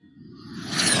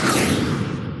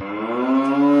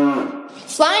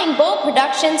Flying Bull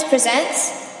Productions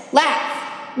presents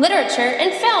Laugh, Literature,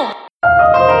 and Film.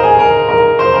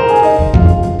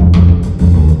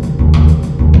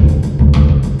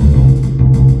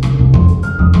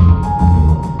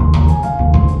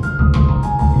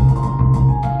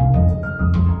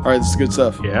 All right, this is good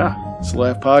stuff. Yeah. It's the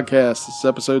Laugh Podcast. This is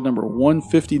episode number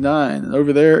 159. And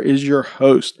over there is your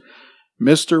host,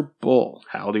 Mr. Bull.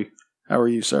 Howdy. How are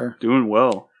you, sir? Doing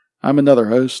well. I'm another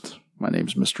host. My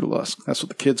name's Mr. Lusk. That's what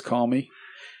the kids call me.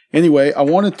 Anyway, I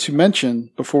wanted to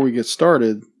mention before we get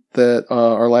started that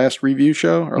our last review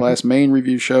show, our last main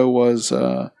review show was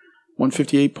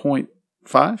 158.5.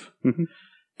 Mm-hmm.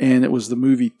 And it was the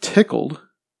movie Tickled.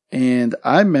 And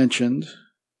I mentioned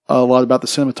a lot about the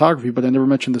cinematography, but I never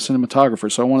mentioned the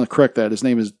cinematographer. So I want to correct that. His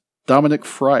name is Dominic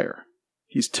Fryer.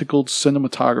 He's Tickled's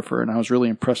cinematographer, and I was really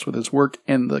impressed with his work.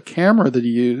 And the camera that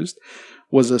he used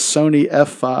was a Sony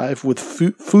f5 with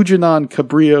Fujinon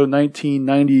Cabrillo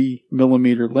 1990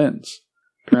 millimeter lens.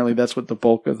 Apparently that's what the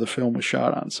bulk of the film was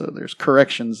shot on, so there's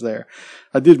corrections there.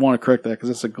 I did want to correct that because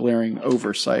it's a glaring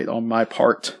oversight on my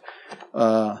part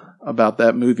about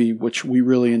that movie, which we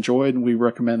really enjoyed, and we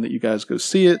recommend that you guys go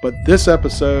see it. But this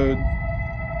episode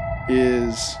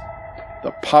is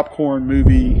the popcorn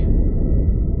movie,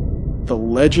 The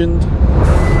Legend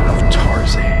of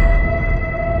Tarzan.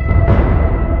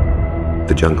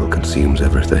 The jungle consumes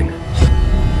everything.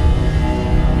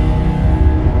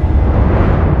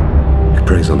 It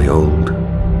preys on the old,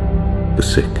 the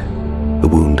sick, the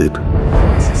wounded.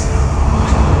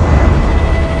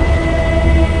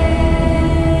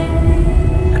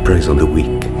 It preys on the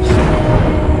weak,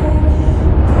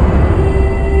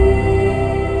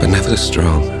 but never the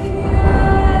strong.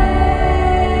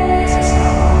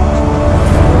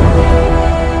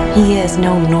 He is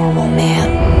no normal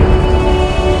man.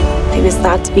 He was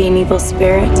thought to be an evil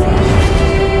spirit,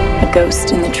 a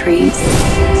ghost in the trees.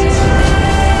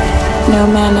 No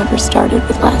man ever started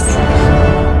with less.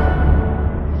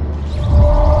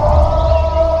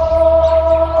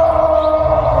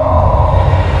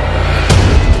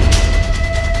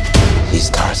 He's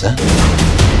Tarzan.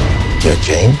 You're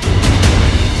Jane.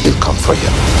 He'll come for you.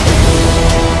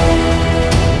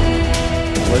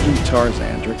 Legend of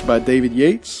Tarzan, directed by David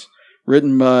Yates,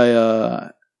 written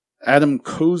by Adam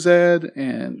Kozad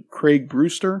and Craig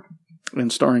Brewster,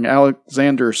 and starring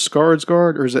Alexander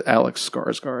Skarsgård, or is it Alex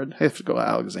Skarsgård? I have to go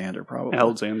Alexander, probably.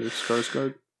 Alexander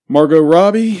Skarsgård. Margot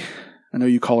Robbie. I know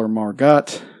you call her Margot.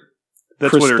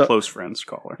 That's what her close friends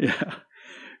call her. Yeah.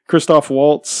 Christoph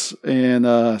Waltz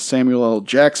and Samuel L.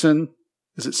 Jackson.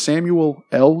 Is it Samuel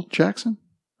L. Jackson?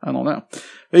 I don't know.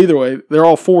 Either way, they're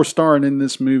all four starring in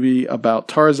this movie about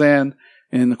Tarzan,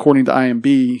 and according to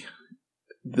IMDb,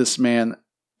 this man,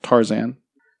 Tarzan,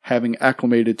 having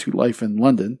acclimated to life in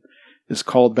London, is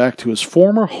called back to his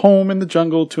former home in the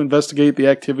jungle to investigate the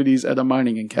activities at a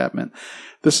mining encampment.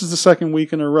 This is the second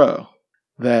week in a row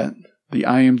that the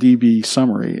IMDb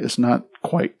summary is not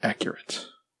quite accurate,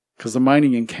 because the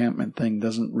mining encampment thing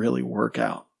doesn't really work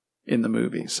out in the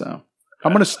movie. So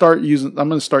I'm going to start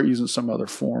using some other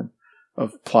form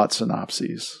of plot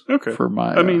synopses. Okay. For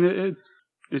my, I mean,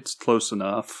 it's close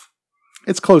enough.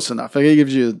 It's close enough. It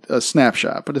gives you a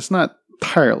snapshot, but it's not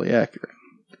entirely accurate.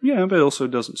 Yeah, but it also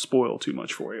doesn't spoil too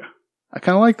much for you. I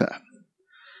kind of like that.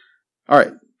 All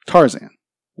right, Tarzan.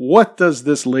 What does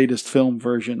this latest film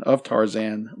version of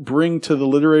Tarzan bring to the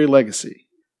literary legacy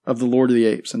of The Lord of the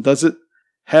Apes? And does it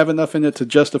have enough in it to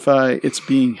justify its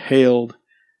being hailed,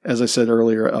 as I said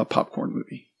earlier, a popcorn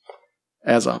movie?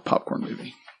 As a popcorn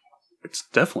movie. It's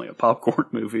definitely a popcorn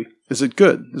movie. Is it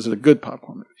good? Is it a good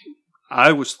popcorn movie?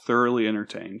 I was thoroughly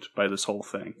entertained by this whole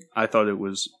thing. I thought it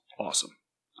was awesome.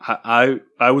 I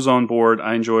was on board.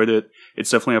 I enjoyed it.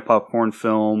 It's definitely a popcorn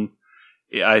film.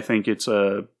 I think it's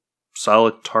a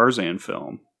solid Tarzan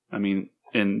film. I mean,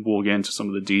 and we'll get into some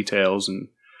of the details, and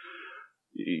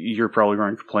you're probably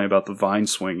going to complain about the vine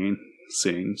swinging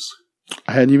scenes.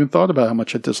 I hadn't even thought about how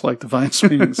much I disliked the vine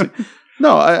swinging scene.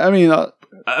 No, I mean,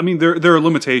 there are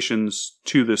limitations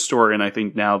to this story, and I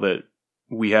think now that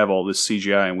we have all this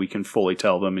CGI and we can fully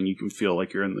tell them, and you can feel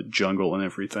like you're in the jungle and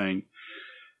everything,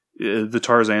 the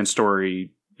Tarzan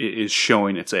story is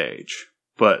showing its age.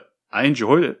 But I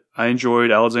enjoyed it. I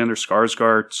enjoyed Alexander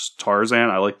Skarsgård's Tarzan.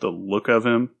 I like the look of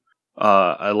him.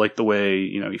 I like the way,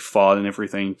 he fought and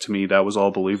everything. To me, that was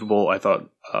all believable. I thought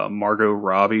Margot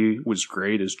Robbie was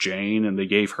great as Jane, and they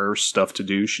gave her stuff to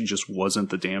do. She just wasn't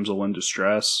the damsel in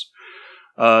distress.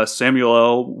 Samuel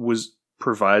L. was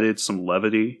provided some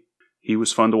levity. He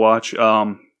was fun to watch.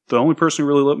 The only person who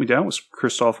really let me down was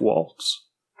Christoph Waltz.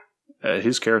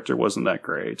 His character wasn't that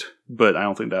great, but I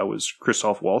don't think that was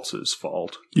Christoph Waltz's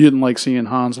fault. You didn't like seeing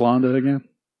Hans Landa again?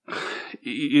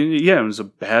 Yeah, it was a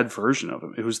bad version of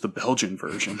him. It was the Belgian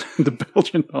version. The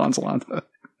Belgian Hans Landa.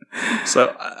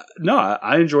 So, no,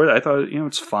 I enjoyed it. I thought,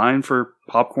 it's fine for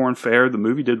popcorn fare. The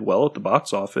movie did well at the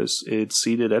box office. It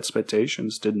exceeded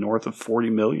expectations, did north of 40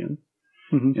 million.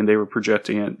 Mm-hmm. And they were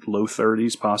projecting at low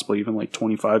 30s, possibly even like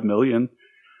 25 million.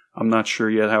 I'm not sure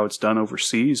yet how it's done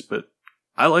overseas, but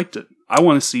I liked it. I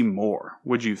want to see more.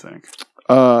 What'd you think?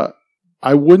 I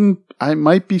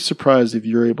might be surprised if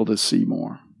you're able to see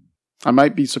more. I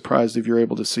might be surprised if you're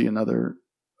able to see another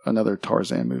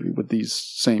Tarzan movie with these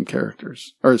same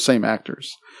characters or same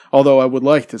actors. Although I would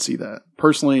like to see that.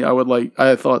 Personally,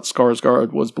 I thought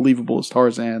Skarsgård was believable as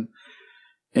Tarzan,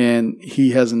 and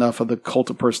he has enough of the cult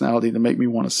of personality to make me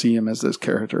want to see him as this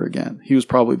character again. He was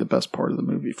probably the best part of the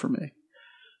movie for me.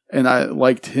 And I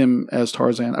liked him as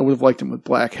Tarzan. I would have liked him with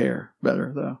black hair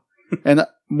better, though. And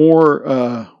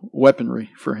more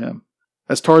weaponry for him.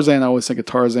 As Tarzan, I always think of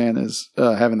Tarzan as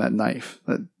having that knife,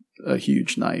 a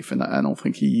huge knife, and I don't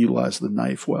think he utilized the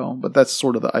knife well. But that's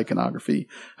sort of the iconography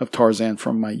of Tarzan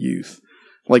from my youth.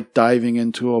 Like diving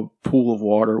into a pool of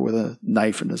water with a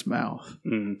knife in his mouth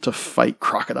to fight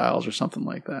crocodiles or something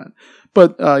like that.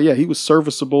 But yeah, he was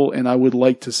serviceable, and I would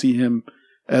like to see him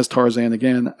as Tarzan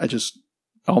again.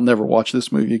 I'll never watch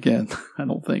this movie again, I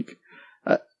don't think.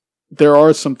 There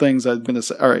are some things I'm going to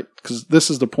say. All right, because this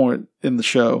is the point in the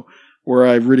show where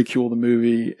I ridicule the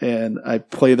movie and I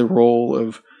play the role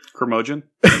of curmudgeon.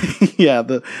 Yeah,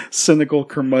 the cynical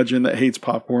curmudgeon that hates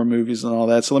popcorn movies and all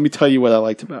that. So let me tell you what I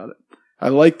liked about it. I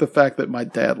liked the fact that my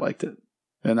dad liked it,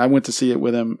 and I went to see it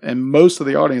with him. And most of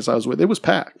the audience I was with, it was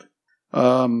packed.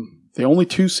 The only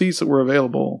 2 seats that were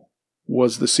available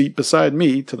was the seat beside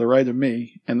me, to the right of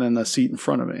me, and then the seat in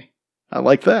front of me. I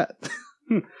like that.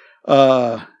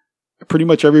 Pretty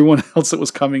much everyone else that was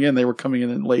coming in, they were coming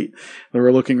in late. They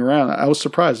were looking around. I was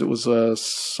surprised. It was a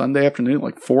Sunday afternoon,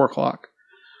 like 4:00.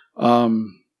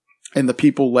 And the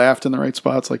people laughed in the right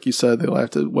spots. Like you said, they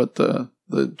laughed at what the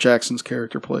Jackson's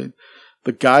character played.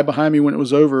 The guy behind me, when it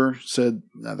was over, said,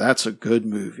 "Now that's a good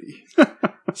movie."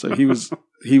 So he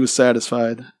was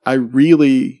satisfied. I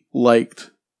really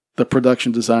liked the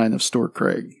production design of Stuart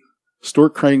Craig.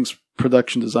 Stuart Craig's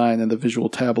production design and the visual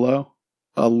tableau.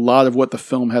 A lot of what the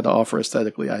film had to offer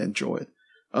aesthetically, I enjoyed.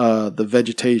 The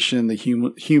vegetation, the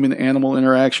human-animal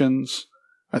interactions,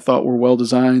 I thought were well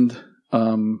designed.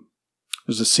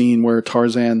 There's a scene where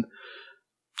Tarzan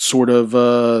sort of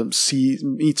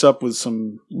meets up with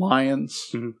some lions.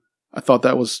 Mm-hmm. I thought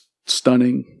that was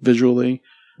stunning visually.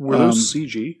 Were those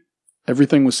CG?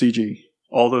 Everything was CG.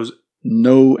 All those?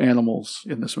 No animals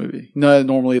in this movie. No,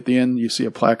 normally at the end you see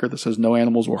a placard that says no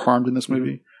animals were harmed in this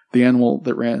movie. Mm-hmm. The animal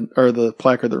that ran, or the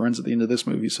placard that runs at the end of this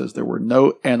movie says there were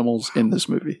no animals in this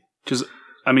movie. Because,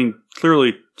 I mean,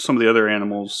 clearly some of the other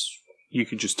animals, you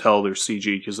could just tell they're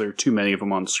CG because there are too many of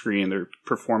them on screen. They're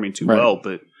performing too well,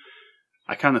 but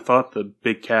I kind of thought the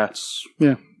big cats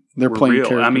they're were playing real.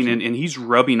 characters. I mean, and he's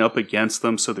rubbing up against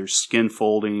them, so there's skin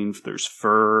folding, there's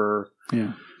fur.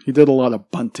 Yeah. He did a lot of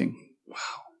bunting. Wow.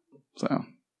 So.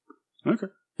 Okay.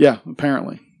 Yeah,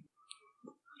 apparently.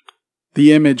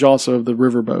 The image also of the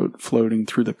riverboat floating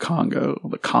through the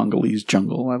Congolese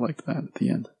jungle. I liked that at the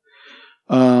end.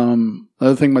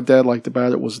 Another thing my dad liked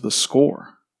about it was the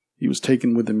score. He was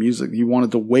taken with the music. He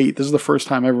wanted to wait. This is the first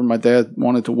time ever my dad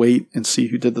wanted to wait and see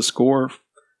who did the score.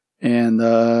 And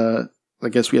I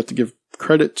guess we have to give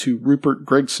credit to Rupert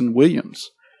Gregson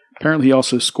Williams. Apparently he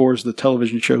also scores the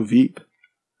television show Veep.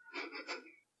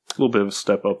 A little bit of a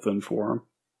step up then for him.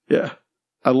 Yeah.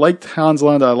 I liked Hans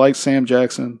Landa. I liked Sam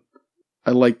Jackson.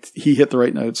 He hit the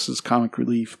right notes as comic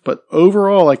relief. But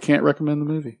overall, I can't recommend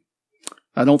the movie.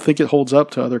 I don't think it holds up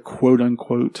to other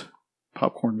quote-unquote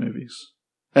popcorn movies.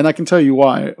 And I can tell you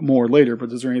why more later,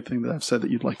 but is there anything that I've said that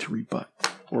you'd like to rebut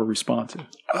or respond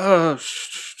to?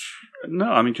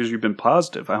 No, I mean, because you've been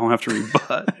positive. I don't have to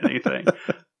rebut anything.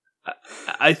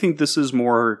 I think this is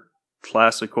more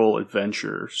classical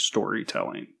adventure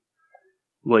storytelling.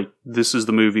 Like, this is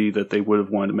the movie that they would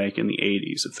have wanted to make in the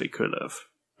 80s if they could have.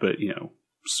 But,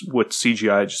 what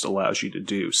CGI just allows you to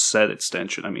do, set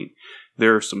extension. I mean,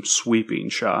 there are some sweeping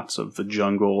shots of the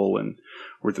jungle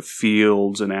or the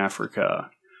fields in Africa.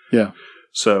 Yeah.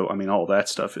 So, I mean, all that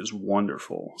stuff is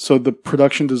wonderful. So the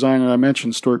production designer I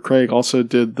mentioned, Stuart Craig, also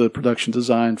did the production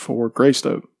design for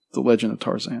Greystoke, The Legend of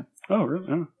Tarzan. Oh, really?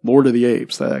 Yeah. Lord of the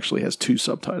Apes. That actually has 2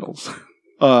 subtitles.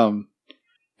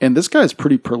 And this guy's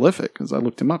pretty prolific, as I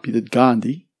looked him up. He did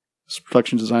Gandhi, he's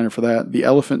production designer for that, The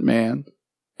Elephant Man,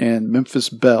 and Memphis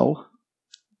Belle,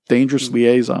 Dangerous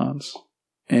Liaisons,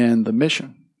 and The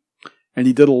Mission. And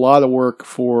he did a lot of work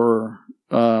for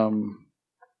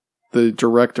the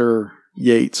director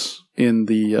Yates in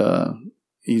the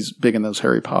he's big in those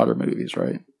Harry Potter movies,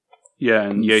 right? Yeah,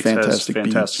 and Yates has Fantastic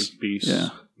Fantastic Beasts. Yeah.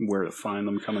 Where to find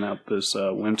them coming out this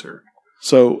winter.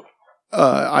 So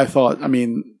I thought, I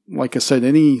mean, like I said,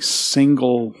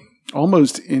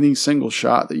 almost any single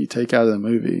shot that you take out of the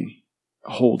movie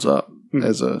holds up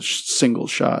as a single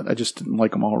shot. I just didn't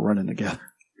like them all running together,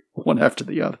 one after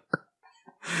the other.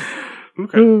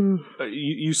 Okay.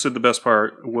 You said the best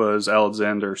part was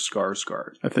Alexander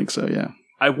Skarsgård. I think so, yeah.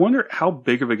 I wonder how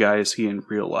big of a guy is he in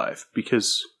real life,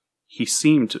 because he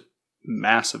seemed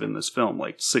massive in this film,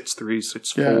 like 6'3",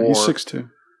 6'4". Yeah, he's 6'2".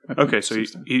 Okay, so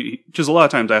because a lot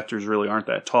of times actors really aren't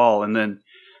that tall, and then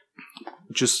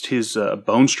just his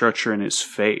bone structure in his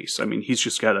face. I mean, he's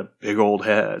just got a big old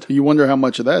head. You wonder how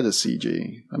much of that is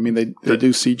CG. I mean, they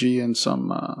do CG in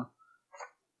some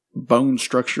bone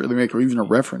structure. They make even a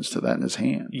reference to that in his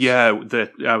hand. Yeah,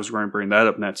 I was going to bring that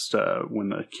up next. When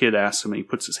the kid asks him, he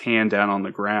puts his hand down on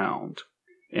the ground,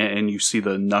 and you see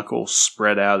the knuckles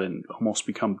spread out and almost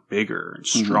become bigger and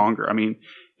stronger. I mean,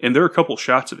 and there are a couple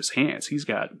shots of his hands. He's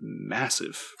got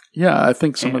massive. Yeah, I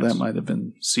think some of that might have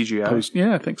been CGI.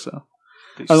 Yeah, I think so.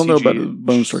 I don't know about the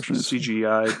bone structure.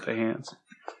 CGI the hands.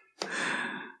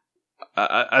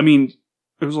 I mean,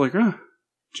 it was like,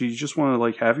 do you just want to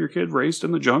like have your kid raised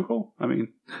in the jungle? I mean,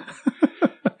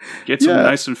 get him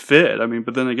nice and fit. I mean,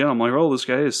 but then again, I'm like, oh, this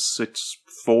guy is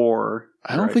 6'4".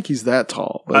 I don't think he's that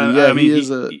tall, but I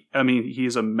mean, he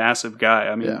he's a massive guy.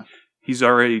 I mean, he's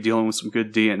already dealing with some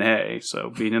good DNA,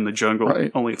 so being in the jungle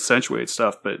only accentuates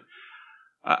stuff. But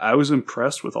I was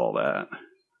impressed with all that.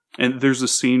 And there's a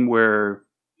scene where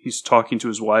he's talking to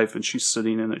his wife, and she's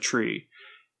sitting in a tree,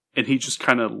 and he just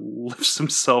kind of lifts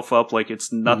himself up like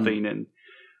it's nothing, and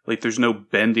like there's no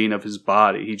bending of his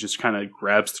body. He just kind of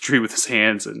grabs the tree with his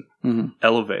hands and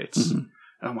elevates. And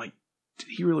I'm like, did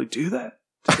he really do that?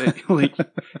 Like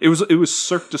it was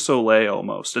Cirque du Soleil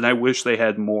almost, and I wish they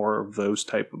had more of those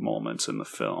type of moments in the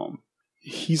film.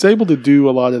 He's able to do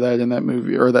a lot of that in that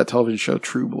movie or that television show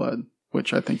True Blood,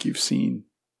 which I think you've seen.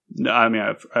 No, I mean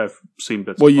I've seen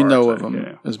bits. Well, you know of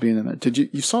him as being in that.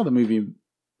 You saw the movie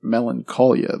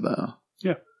Melancholia though?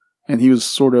 Yeah, and he was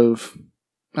sort of,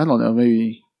 I don't know,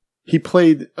 maybe he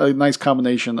played a nice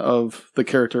combination of the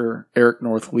character Eric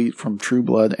Northleet from True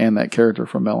Blood and that character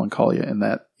from Melancholia, in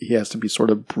that he has to be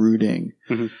sort of brooding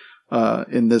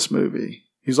in this movie.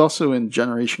 He's also in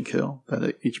Generation Kill,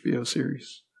 that HBO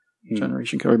series.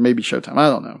 Generation Kill, or maybe Showtime. I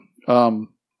don't know.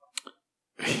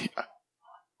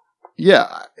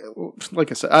 Yeah, like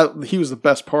I said, he was the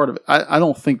best part of it. I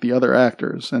don't think the other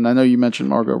actors, and I know you mentioned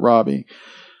Margot Robbie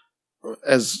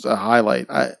as a highlight.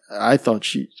 I thought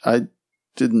I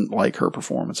didn't like her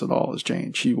performance at all as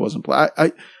Jane. She wasn't.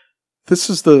 This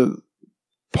is the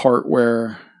part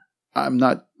where I'm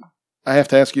not. I have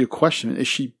to ask you a question. Is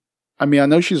she? I mean, I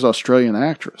know she's an Australian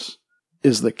actress.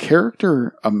 Is the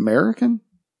character American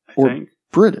or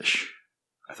British?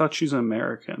 I thought she's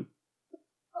American.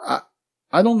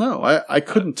 I don't know. I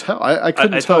couldn't tell. I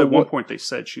couldn't tell. Thought at one point they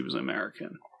said she was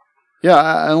American. Yeah,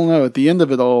 I don't know. At the end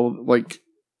of it all, like,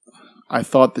 I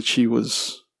thought that she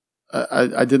was.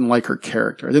 I didn't like her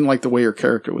character. I didn't like the way her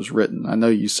character was written. I know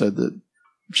you said that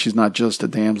she's not just a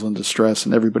damsel in distress,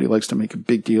 and everybody likes to make a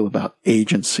big deal about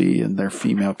agency and their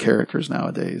female characters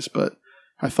nowadays. But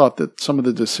I thought that some of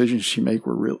the decisions she makes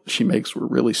were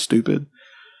really stupid,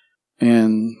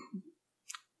 and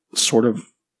sort of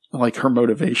like her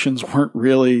motivations weren't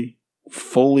really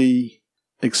fully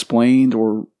explained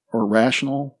or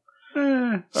rational.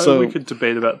 So we could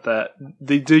debate about that.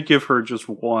 They did give her just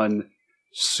one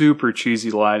super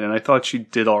cheesy line, and I thought she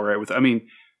did all right with it. I mean,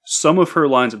 some of her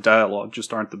lines of dialogue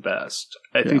just aren't the best.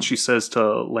 I think she says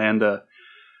to Landa,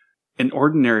 "An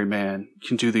ordinary man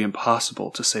can do the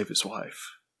impossible to save his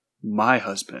wife. My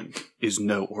husband is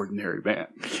no ordinary man."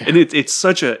 Yeah. And it's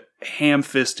such a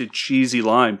ham-fisted, cheesy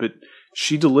line, but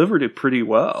she delivered it pretty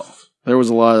well. There was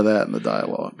a lot of that in the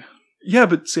dialogue. Yeah,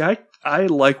 but see, I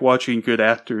like watching good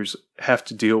actors have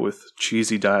to deal with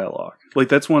cheesy dialogue. Like,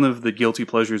 that's one of the guilty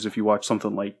pleasures if you watch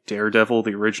something like Daredevil,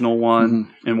 the original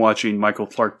one, and watching Michael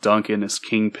Clark Duncan as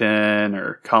Kingpin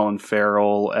or Colin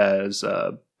Farrell as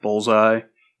Bullseye.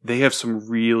 They have some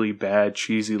really bad,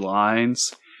 cheesy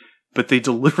lines, but they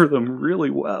deliver them really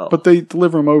well. But they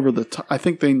deliver them over the top. I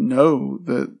think they know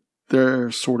that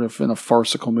they're sort of in a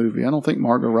farcical movie. I don't think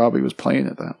Margot Robbie was playing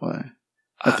it that way.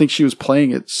 I think she was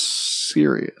playing it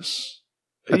serious.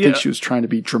 I think she was trying to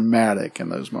be dramatic in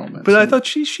those moments. But I thought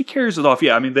she carries it off.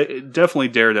 Yeah, I mean, definitely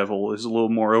Daredevil is a little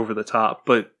more over the top,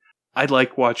 but I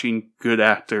like watching good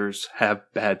actors have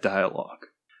bad dialogue.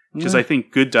 Because I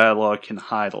think good dialogue can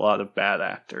hide a lot of bad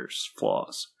actors'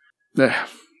 flaws. Yeah.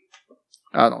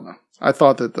 I don't know. I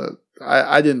thought that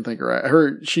I didn't think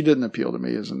she didn't appeal to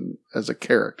me as a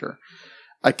character.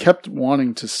 I kept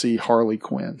wanting to see Harley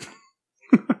Quinn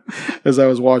as I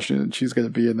was watching it. And she's going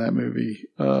to be in that movie,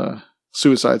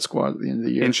 Suicide Squad, at the end of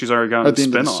the year. And she's already gotten a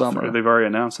spinoff. Summer. They've already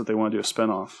announced that they want to do a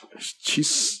spinoff.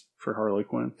 She's for Harley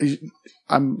Quinn.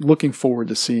 I'm looking forward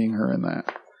to seeing her in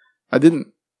that. I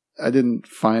didn't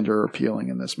find her appealing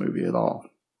in this movie at all,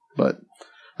 but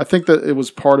I think that it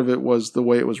was part of it was the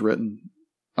way it was written.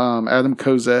 Adam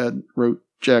Kozad wrote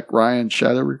Jack Ryan's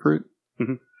Shadow Recruit,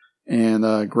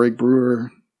 and Greg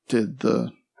Brewer did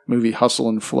the movie Hustle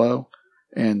and Flow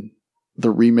and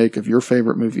the remake of your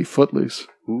favorite movie Footloose.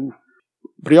 Ooh.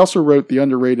 But he also wrote the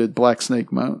underrated Black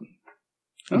Snake Moan,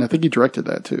 and I think he directed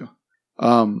that too.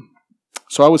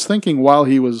 So I was thinking while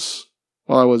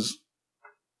I was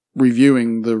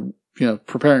reviewing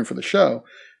preparing for the show,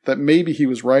 that maybe he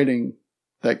was writing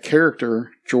that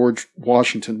character, George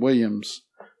Washington Williams,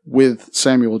 with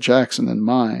Samuel Jackson in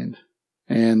mind.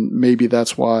 And maybe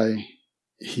that's why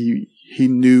he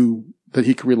knew that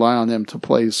he could rely on him to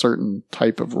play a certain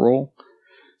type of role.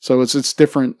 So it's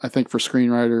different, I think, for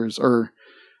screenwriters, or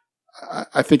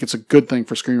I think it's a good thing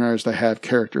for screenwriters to have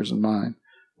characters in mind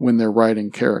when they're writing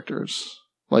characters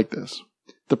like this.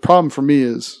 The problem for me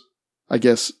is, I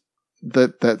guess,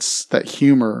 that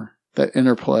humor, that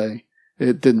interplay,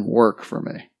 it didn't work for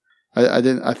me.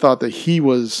 I thought that he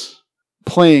was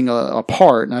playing a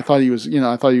part, and I thought he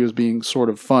was being sort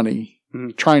of funny,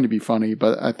 trying to be funny,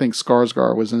 but I think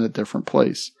Skarsgård was in a different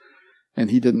place, and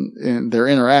and their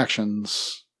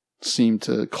interactions seemed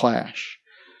to clash.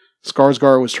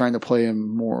 Skarsgård was trying to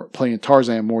playing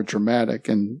Tarzan more dramatic,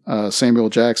 and Samuel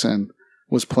Jackson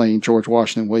was playing George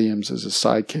Washington Williams as his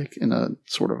sidekick in a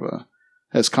sort of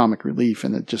as comic relief,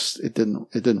 and it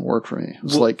didn't work for me. It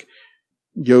was like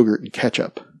yogurt and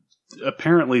ketchup.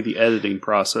 Apparently the editing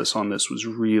process on this was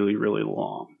really, really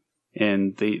long,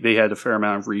 and they had a fair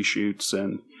amount of reshoots,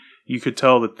 and you could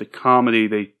tell that the comedy,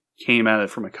 they came at it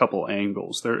from a couple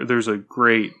angles. There's a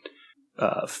great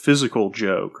physical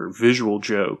joke or visual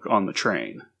joke on the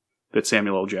train that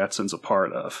Samuel L. Jackson's a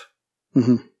part of.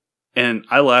 Mm-hmm. And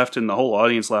I laughed, and the whole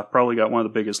audience laughed, probably got one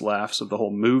of the biggest laughs of the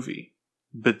whole movie.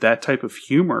 But that type of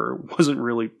humor wasn't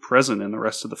really present in the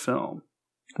rest of the film.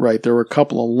 Right, there were a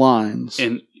couple of lines.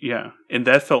 And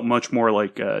that felt much more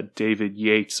like David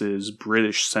Yates's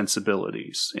British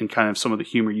sensibilities and kind of some of the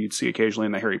humor you'd see occasionally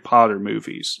in the Harry Potter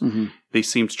movies. Mm-hmm. They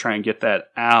seemed to try and get that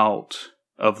out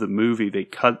of the movie. They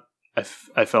cut, I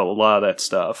felt, a lot of that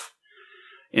stuff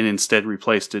and instead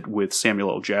replaced it with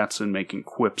Samuel L. Jackson making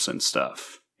quips and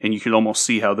stuff. And you could almost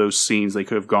see how those scenes, they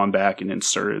could have gone back and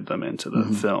inserted them into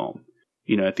the film.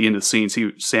 You know, at the end of the scenes,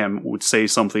 Sam would say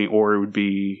something, or it would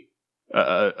be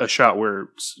a shot where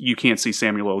you can't see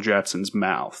Samuel L. Jackson's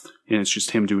mouth, and it's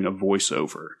just him doing a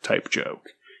voiceover type joke,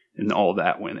 and all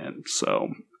that went in. So,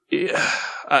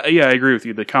 I agree with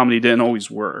you. The comedy didn't always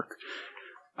work.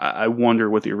 I wonder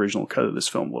what the original cut of this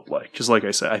film looked like, because like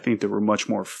I said, I think there were much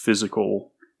more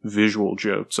physical, visual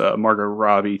jokes. Margot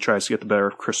Robbie tries to get the better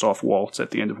of Christoph Waltz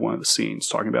at the end of one of the scenes,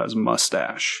 talking about his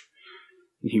mustache.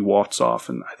 And he walks off,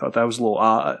 and I thought that was a little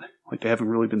odd. Like, they haven't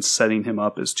really been setting him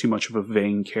up as too much of a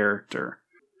vain character.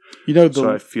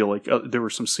 So I feel like there were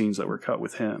some scenes that were cut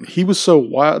with him. He was so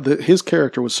wild, his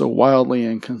character was so wildly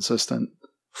inconsistent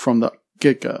from the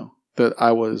get-go that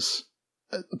I was,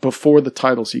 before the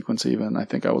title sequence even, I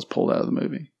think I was pulled out of the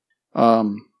movie.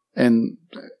 And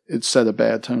it set a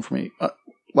bad tone for me.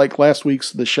 Like last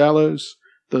week's The Shallows,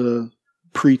 the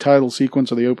pre-title sequence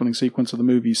or the opening sequence of the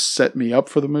movie set me up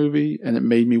for the movie, and it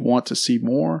made me want to see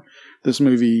more. This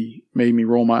movie made me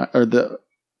the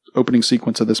opening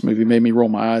sequence of this movie made me roll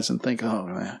my eyes and think,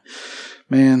 oh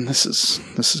man, this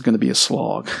is going to be a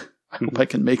slog. I hope I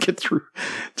can make it through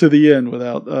to the end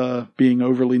without being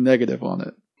overly negative on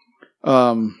it.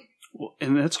 Well,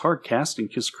 and that's hard casting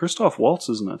because Christoph Waltz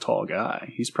isn't a tall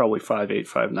guy. He's probably 5'8",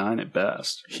 5'9" at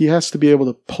best. He has to be able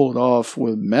to pull it off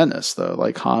with menace, though,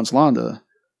 like Hans Landa.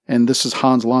 And this is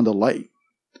Hans Landa light.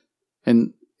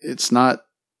 And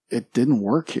it didn't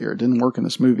work here. It didn't work in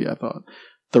this movie, I thought.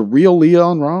 The real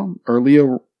Leon Rom, or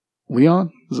Leon?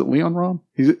 Is it Leon Rom?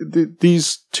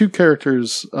 These two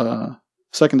characters,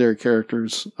 secondary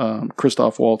characters,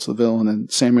 Christoph Waltz, the villain,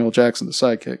 and Samuel Jackson, the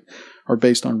sidekick, are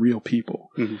based on real people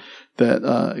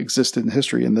that existed in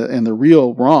history, and the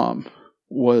real Rom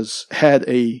had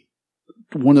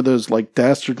one of those like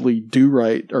dastardly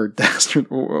do-right or dastard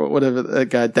or whatever that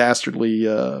guy dastardly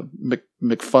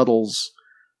McFuddle's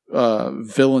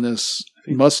villainous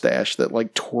mustache that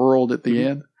like twirled at the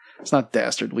end. It's not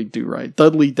dastardly do-right,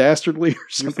 Dudley Dastardly or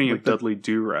something. You're thinking like of Dudley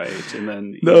Do-Right, and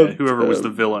then no, whoever was the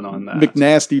villain on that,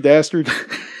 McNasty Dastard.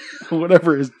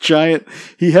 whatever his giant.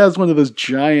 He has one of those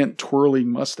giant twirling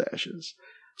mustaches.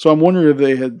 So I'm wondering if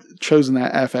they had chosen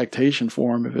that affectation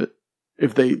for him,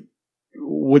 if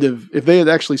they had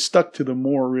actually stuck to the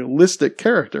more realistic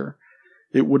character,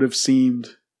 it would have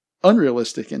seemed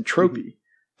unrealistic and tropey. Mm-hmm.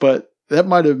 But that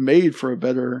might have made for a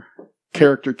better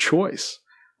character choice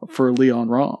for Leon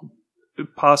Rom.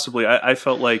 Possibly. I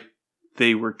felt like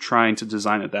they were trying to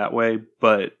design it that way,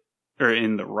 or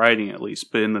in the writing at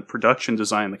least, but in the production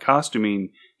design, the costuming,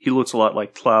 he looks a lot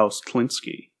like Klaus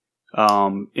Kinski.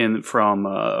 From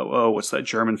what's that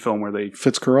German film where they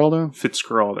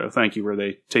Fitzcarraldo, thank you, where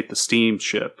they take the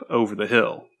steamship over the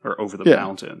hill or over the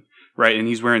mountain, right? And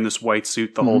he's wearing this white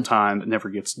suit the whole time that never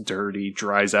gets dirty,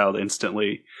 dries out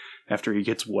instantly after he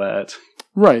gets wet.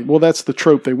 Right. Well, that's the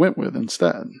trope they went with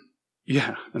instead.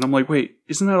 Yeah, and I'm like, wait,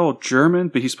 isn't that all German?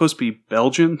 But he's supposed to be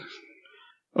Belgian.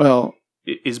 Well,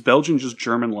 is Belgian just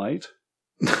German light?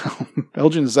 No,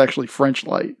 Belgian is actually French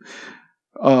light.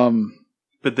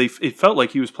 But it felt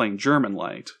like he was playing German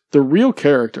light. The real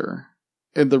character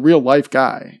and the real life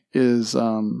guy is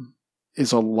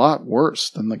a lot worse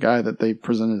than the guy that they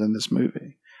presented in this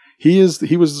movie. He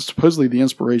was supposedly the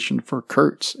inspiration for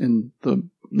Kurtz in the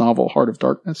novel Heart of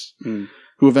Darkness, who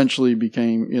eventually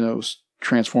became,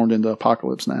 transformed into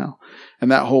Apocalypse Now.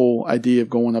 And that whole idea of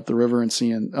going up the river and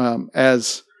seeing,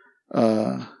 as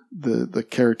the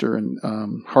character in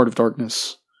Heart of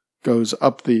Darkness goes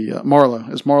up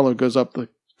Marlowe goes up the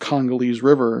Congolese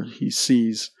River, he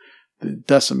sees the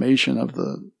decimation of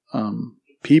the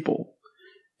people,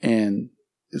 and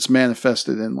it's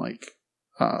manifested in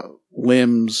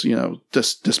limbs,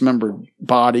 dismembered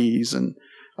bodies, and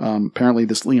apparently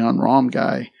this Leon Rom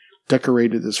guy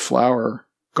decorated his flower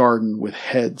garden with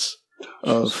heads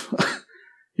of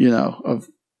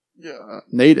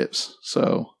natives.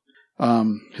 So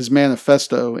his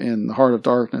manifesto in the Heart of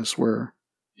Darkness, where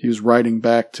he was writing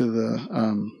back to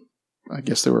the, I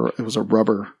guess it was a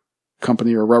rubber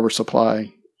company or rubber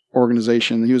supply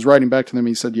organization. He was writing back to them.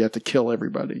 He said, you have to kill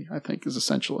everybody, I think is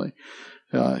essentially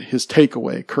his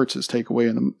takeaway, Kurtz's takeaway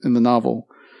in the novel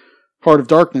Heart of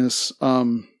Darkness.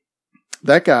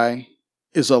 That guy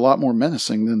is a lot more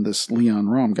menacing than this Leon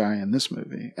Rom guy in this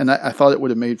movie. And I thought it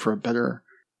would have made for a better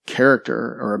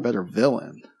character or a better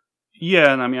villain.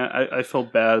 Yeah, and I mean, I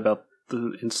felt bad about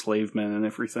the enslavement and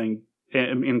everything.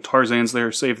 And Tarzan's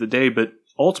there to save the day, but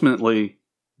ultimately,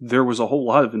 there was a whole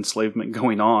lot of enslavement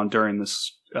going on during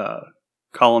this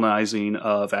colonizing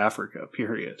of Africa,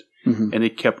 period. Mm-hmm. And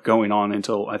it kept going on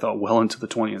until, I thought, well into the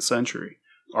 20th century.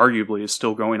 Arguably, it's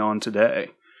still going on today.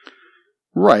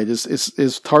 Right.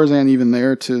 Is Tarzan even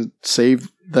there to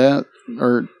save that,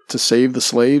 or to save the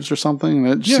slaves or something?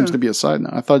 That seems to be a side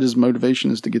note. I thought his motivation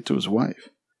is to get to his wife.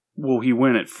 Well, he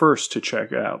went at first to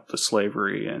check out the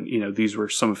slavery, and, these were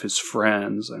some of his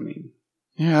friends. I mean,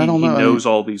 I don't know. He knows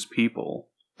all these people.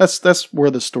 That's where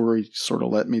the story sort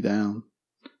of let me down.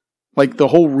 Like, the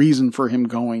whole reason for him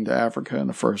going to Africa in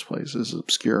the first place is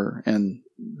obscure and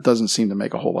doesn't seem to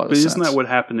make a whole lot of sense. But isn't that what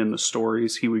happened in the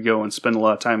stories? He would go and spend a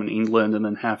lot of time in England and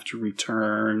then have to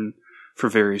return for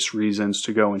various reasons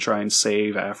to go and try and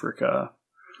save Africa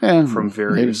from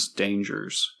various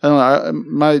dangers. I don't know.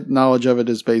 My knowledge of it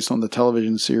is based on the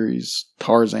television series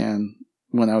Tarzan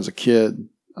when I was a kid,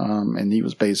 and he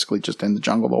was basically just in the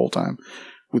jungle the whole time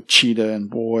with Cheetah and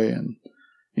Boy, and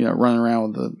running around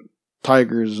with the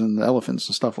tigers and the elephants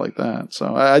and stuff like that.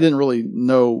 So I didn't really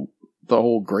know the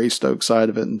whole Greystoke side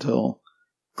of it until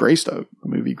Greystoke, the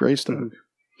movie Greystoke.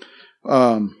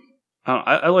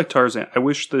 I like Tarzan. I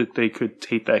wish that they could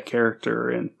take that character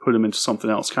and put him into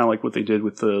something else, kind of like what they did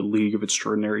with the League of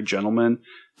Extraordinary Gentlemen.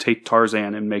 Take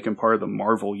Tarzan and make him part of the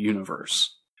Marvel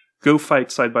Universe. Go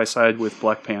fight side by side with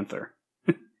Black Panther.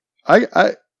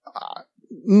 I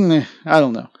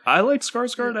don't know. I like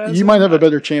Skarsgård as you might have a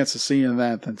better chance of seeing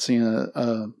that than seeing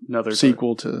another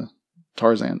sequel to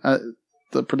Tarzan.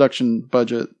 The production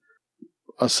budget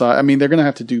aside, I mean, they're going to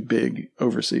have to do big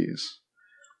overseas,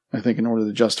 I think, in order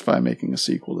to justify making a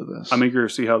sequel to this. I'm eager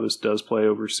to see how this does play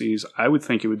overseas. I would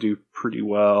think it would do pretty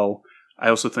well. I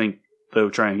also think, though,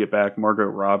 trying to get back Margot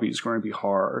Robbie is going to be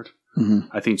hard. Mm-hmm.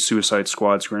 I think Suicide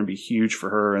Squad is going to be huge for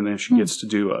her, and then she gets to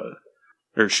do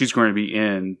she's going to be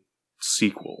in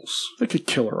sequels. They could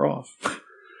kill her off.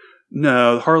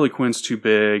 No, Harley Quinn's too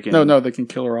big. And no, they can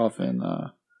kill her off in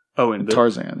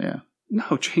Tarzan, yeah.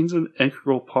 No, Jane's an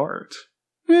integral part.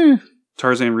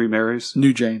 Tarzan remarries.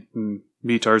 New Jane.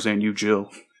 Me, Tarzan, you, Jill.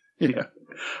 Yeah.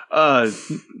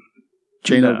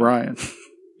 Jane O'Brien.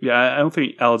 Yeah, I don't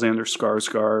think Alexander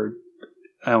Skarsgård,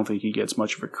 I don't think he gets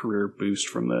much of a career boost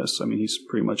from this. I mean, he's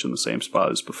pretty much in the same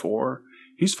spot as before.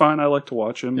 He's fine. I like to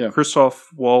watch him. Yeah. Christoph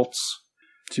Waltz.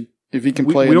 If he can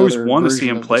play, we always want to version see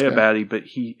him of play this a guy. baddie, but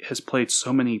he has played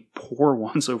so many poor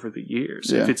ones over the years.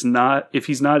 Yeah. If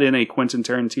he's not in a Quentin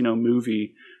Tarantino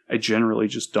movie, I generally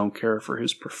just don't care for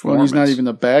his performance. Well, he's not even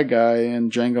the bad guy in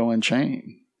Django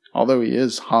Unchained, although he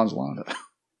is Hans Landa.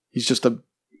 He's just a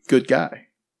good guy.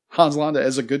 Hans Landa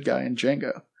is a good guy in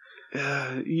Django.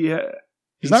 Yeah.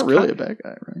 He's not really a bad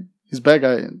guy, right? He's a bad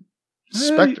guy in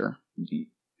Spectre.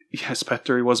 Yeah,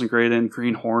 Spectre he wasn't great in.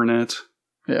 Green Hornet.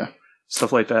 Yeah.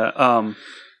 Stuff like that.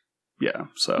 Yeah,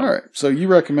 so. All right. So you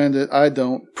recommend it. I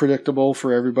don't. Predictable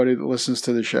for everybody that listens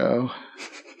to the show.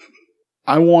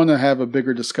 I want to have a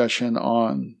bigger discussion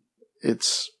on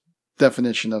its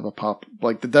definition of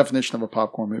the definition of a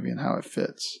popcorn movie and how it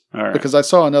fits. All right. Because I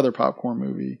saw another popcorn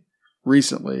movie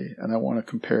recently, and I want to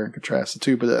compare and contrast the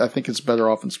two, but I think it's better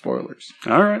off in spoilers.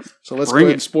 All right. So let's go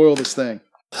ahead and spoil this thing.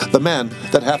 The man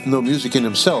that hath no music in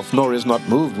himself, nor is not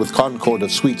moved with concord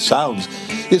of sweet sounds,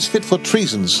 is fit for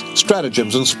treasons,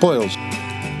 stratagems, and spoils.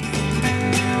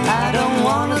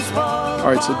 All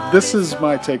right, so this is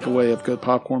my takeaway of good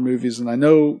popcorn movies, and I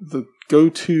know the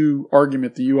go-to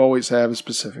argument that you always have is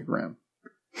Pacific Rim.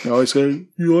 You always say,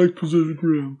 you like Pacific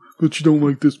Rim, but you don't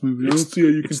like this movie. I don't see how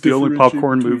you can It's the only differentiate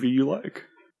popcorn between- movie you like.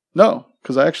 No,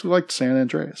 because I actually liked San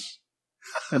Andreas.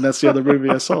 And that's the other movie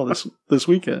I saw this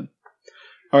weekend.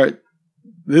 All right.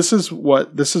 This is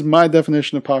my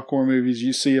definition of popcorn movies.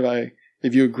 You see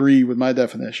if you agree with my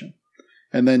definition.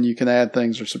 And then you can add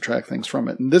things or subtract things from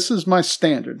it. And this is my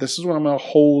standard. This is what I'm going to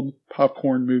hold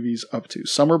popcorn movies up to.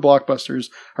 Summer blockbusters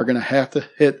are going to have to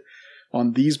hit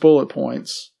on these bullet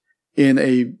points in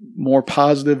a more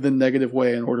positive than negative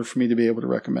way in order for me to be able to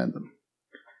recommend them.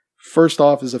 First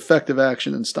off is effective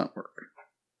action and stunt work.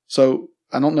 So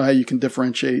I don't know how you can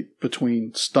differentiate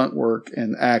between stunt work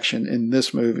and action in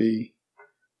this movie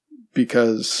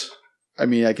because, I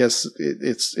mean, I guess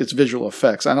it's visual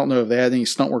effects. I don't know if they had any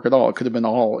stunt work at all. It could have been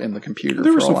all in the computer.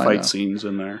 There were some fight scenes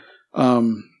in there.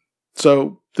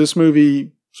 So this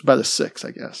movie is about a 6,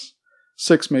 I guess.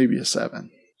 6, maybe a 7.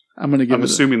 I'm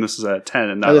assuming this is at 10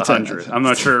 and not 100. I'm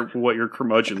not sure what your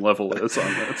curmudgeon level is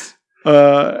on this.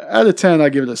 Out of 10, I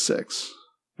give it a 6.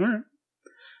 All right.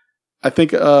 I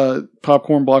think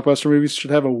popcorn blockbuster movies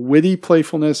should have a witty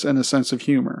playfulness and a sense of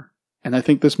humor. And I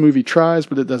think this movie tries,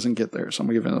 but it doesn't get there, so I'm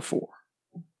going to give it a 4.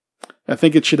 I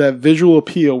think it should have visual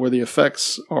appeal where the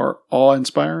effects are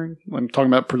awe-inspiring. I'm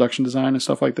talking about production design and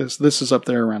stuff like this. This is up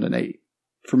there around an 8.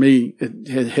 For me,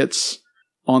 it hits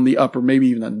on the upper, maybe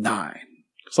even a 9.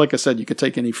 Because like I said, you could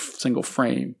take any single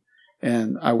frame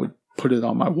and I would put it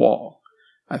on my wall.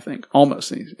 I think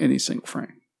almost any single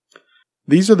frame.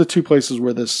 These are the two places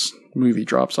where this movie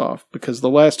drops off because the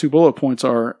last 2 bullet points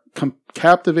are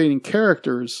captivating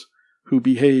characters who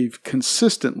behave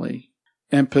consistently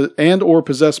and or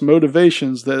possess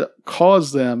motivations that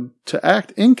cause them to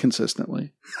act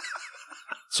inconsistently.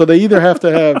 So they either have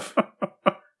to have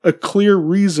a clear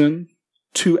reason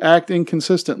to act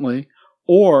inconsistently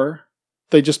or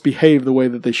they just behave the way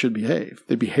that they should behave.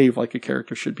 They behave like a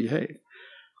character should behave.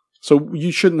 So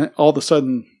you shouldn't all of a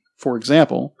sudden, for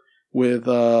example, with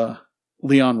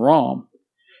Leon Rahm,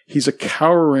 he's a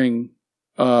cowering,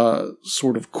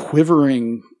 sort of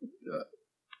quivering.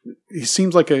 He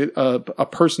seems like a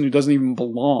person who doesn't even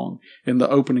belong in the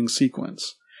opening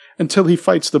sequence until he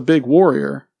fights the big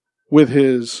warrior with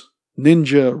his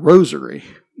ninja rosary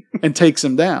and takes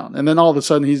him down. And then all of a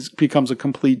sudden he becomes a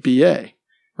complete BA,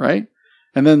 right?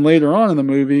 And then later on in the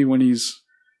movie, when he's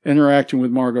interacting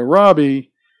with Margot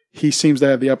Robbie, he seems to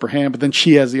have the upper hand, but then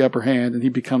she has the upper hand, and he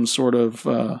becomes sort of,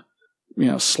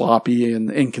 sloppy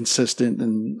and inconsistent,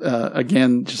 and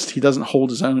again, just he doesn't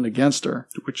hold his own against her.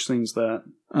 Which scene's that?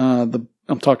 I'm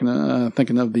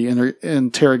thinking of the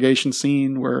interrogation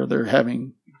scene where they're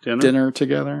having dinner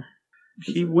together.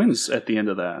 He wins at the end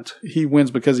of that. He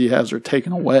wins because he has her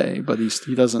taken away, but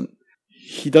he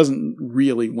doesn't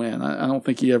really win. I don't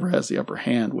think he ever has the upper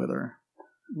hand with her.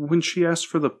 When she asks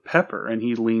for the pepper and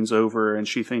he leans over and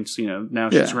she thinks, now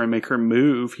she's going to make her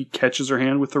move, he catches her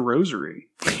hand with the rosary.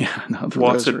 Yeah, no, the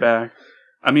walks rosary. it back.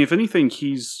 I mean, if anything,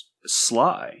 he's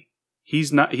sly.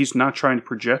 He's not trying to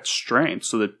project strength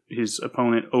so that his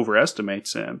opponent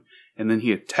overestimates him, and then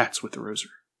he attacks with the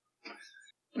rosary.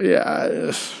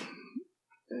 Yeah,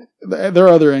 there are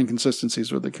other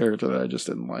inconsistencies with the character that I just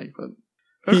didn't like, but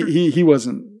he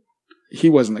wasn't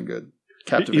a good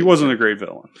captivating. He wasn't a great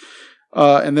villain.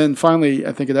 And then finally,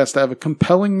 I think it has to have a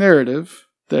compelling narrative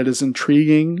that is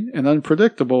intriguing and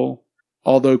unpredictable,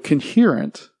 although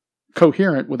coherent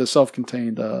with a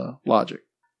self-contained logic.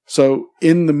 So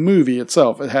in the movie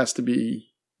itself, it has to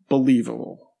be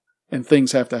believable, and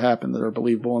things have to happen that are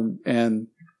believable, and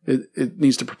it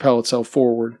needs to propel itself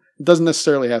forward It doesn't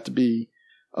necessarily have to be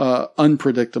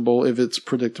unpredictable if it's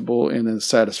predictable in a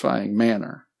satisfying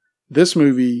manner. This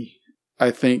movie,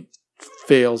 I think,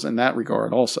 fails in that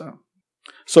regard also.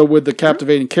 So with the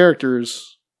captivating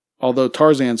characters, although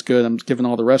Tarzan's good, I'm giving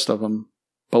all the rest of them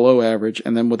below average.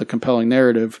 And then with a compelling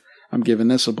narrative, I'm giving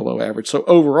this a below average. So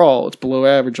overall, it's below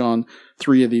average on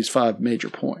 3 of these 5 major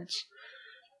points.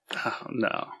 Oh,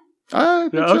 no. I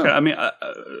think so. Okay.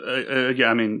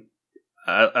 I mean,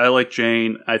 I like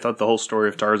Jane. I thought the whole story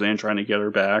of Tarzan trying to get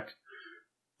her back,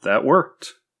 that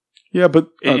worked. Yeah, but...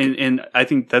 Okay. And I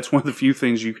think that's one of the few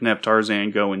things you can have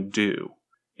Tarzan go and do,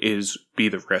 is be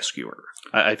the rescuer.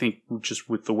 I think just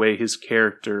with the way his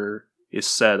character is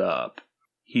set up,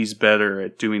 he's better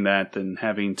at doing that than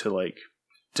having to, like,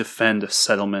 defend a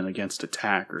settlement against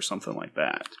attack or something like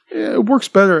that. Yeah, it works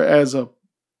better as a...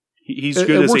 He's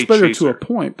good as a chaser. It works better to a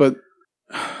point, but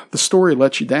the story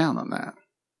lets you down on that.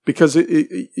 Because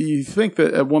you think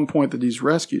that at one point that he's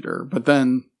rescued her, but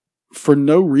then for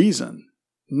no reason,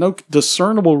 no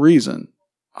discernible reason,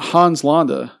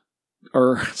 Leon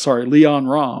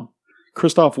Rahm,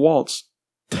 Christoph Waltz,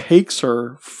 takes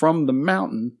her from the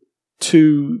mountain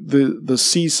to the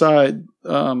seaside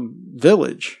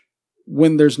village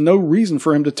when there's no reason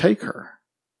for him to take her.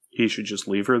 He should just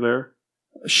leave her there?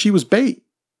 She was bait.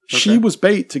 Okay. She was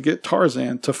bait to get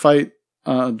Tarzan to fight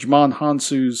Djimon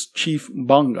Hounsou's chief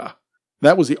Bunga.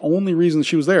 That was the only reason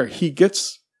she was there. He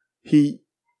gets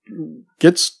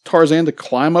Tarzan to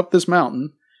climb up this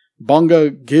mountain. Chief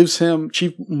Bunga gives him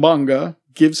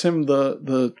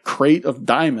the crate of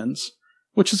diamonds,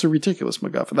 which is a ridiculous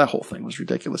MacGuffin. That whole thing was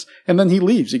ridiculous. And then he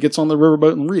leaves. He gets on the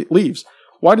riverboat and leaves.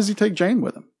 Why does he take Jane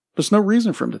with him? There's no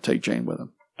reason for him to take Jane with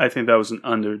him. I think that was an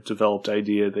underdeveloped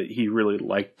idea that he really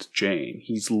liked Jane.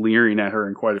 He's leering at her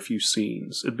in quite a few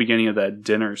scenes. At the beginning of that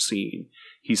dinner scene,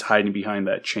 he's hiding behind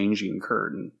that changing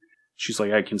curtain. She's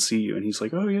like, I can see you. And he's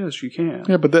like, oh, yes, you can.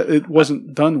 Yeah, but it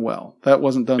wasn't done well. That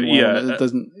wasn't done well. Yeah,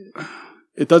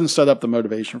 it doesn't set up the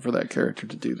motivation for that character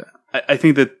to do that. I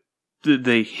think that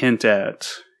they hint at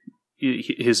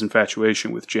his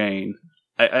infatuation with Jane.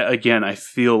 I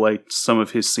feel like some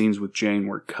of his scenes with Jane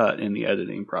were cut in the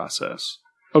editing process.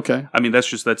 Okay. I mean,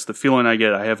 that's the feeling I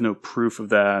get. I have no proof of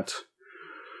that.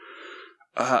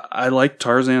 I like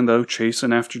Tarzan, though,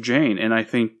 chasing after Jane. And I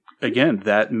think, again,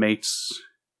 that makes...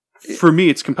 For me,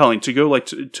 it's compelling. To go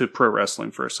to pro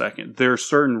wrestling for a second, there are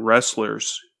certain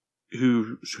wrestlers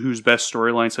whose best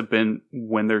storylines have been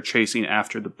when they're chasing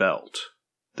after the belt,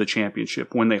 the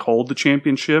championship. When they hold the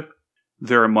championship,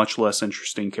 they're a much less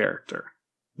interesting character.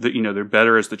 They're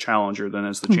better as the challenger than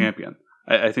as the champion.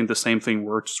 I think the same thing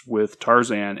works with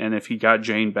Tarzan, and if he got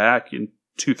Jane back in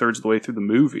 2/3 of the way through the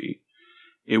movie,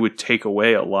 it would take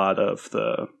away a lot of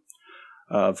the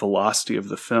velocity of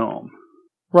the film.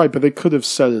 Right, but they could have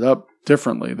set it up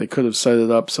differently. They could have set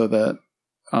it up so that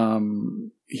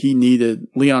Leon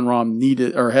Rahm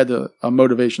needed or had a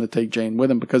motivation to take Jane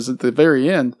with him, because at the very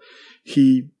end,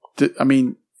 he's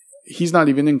not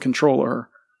even in control of her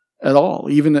at all.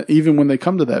 Even when they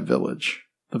come to that village,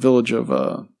 the village of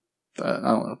I don't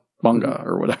know, Bunga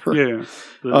or whatever. Yeah,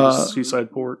 the seaside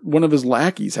port. One of his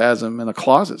lackeys has him in a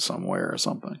closet somewhere or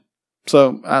something.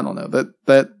 So I don't know,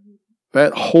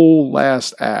 that whole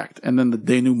last act and then the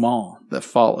denouement that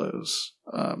follows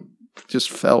just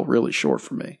fell really short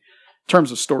for me in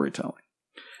terms of storytelling.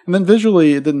 And then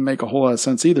visually, it didn't make a whole lot of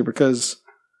sense either, because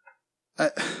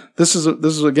this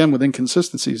is again with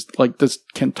inconsistencies. Like,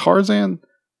 can Tarzan?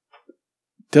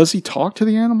 Does he talk to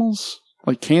the animals?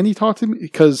 Like, can he talk to them?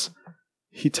 Because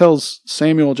he tells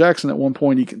Samuel Jackson at one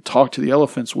point he can talk to the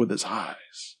elephants with his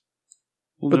eyes.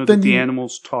 Well, but then the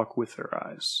animals talk with their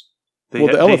eyes. The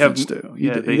elephants do. He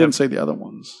didn't say the other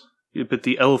ones. Yeah, but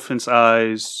the elephant's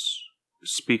eyes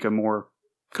speak a more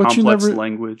complex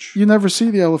language. You never see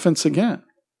the elephants again.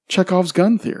 Chekhov's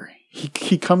gun theory.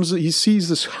 He comes. He sees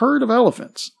this herd of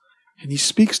elephants, and he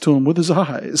speaks to them with his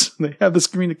eyes. They have this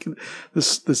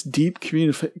this deep,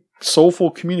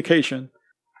 soulful communication.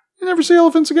 You never see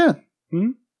elephants again.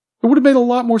 It would have made a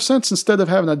lot more sense instead of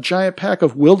having a giant pack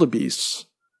of wildebeests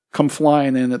come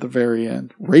flying in at the very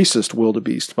end. Racist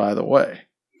wildebeest, by the way.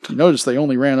 You notice they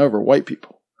only ran over white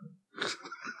people.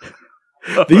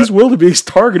 These wildebeest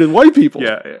targeted white people.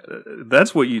 Yeah,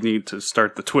 that's what you need to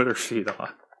start the Twitter feed on.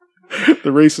 The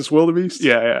racist wildebeest?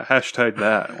 Yeah, hashtag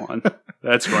that one.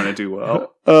 That's going to do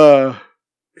well.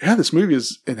 Yeah, this movie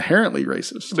is inherently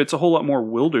racist. But it's a whole lot more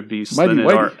wildebeest than it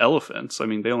are elephants. I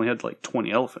mean, they only had like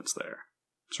 20 elephants there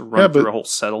to run through a whole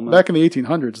settlement. Back in the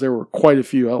 1800s, there were quite a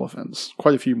few elephants.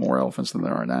 Quite a few more elephants than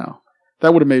there are now.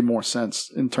 That would have made more sense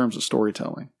in terms of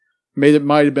storytelling. It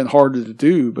might have been harder to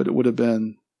do, but it would have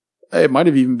been it might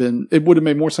have even been, it would have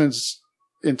made more sense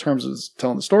in terms of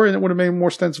telling the story, and it would have made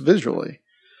more sense visually.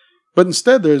 But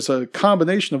instead, there's a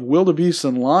combination of wildebeests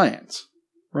and lions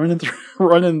running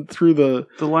through the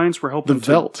lions were helping the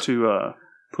veldt to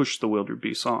push the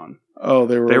wildebeests on. Oh,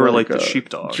 they were like the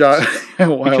sheepdogs.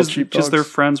 Wild sheepdogs. Because they're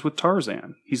friends with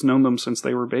Tarzan. He's known them since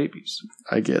they were babies.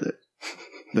 I get it.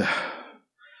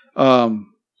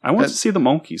 I want to see the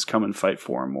monkeys come and fight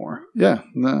for him more. Yeah,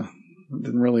 no, it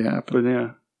didn't really happen. But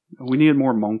yeah, we needed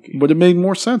more monkeys. But it made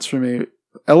more sense for me.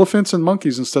 Elephants and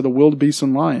monkeys instead of wildebeests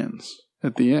and lions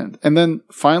at the end. And then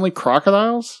finally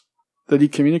crocodiles that he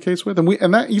communicates with.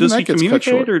 And that even Does that he gets cut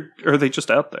communicate, short. or are they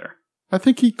just out there? I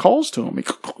think he calls to him. He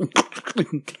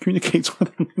communicates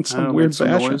with him in some weird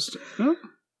fashion. Huh?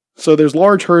 So there's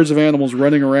large herds of animals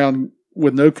running around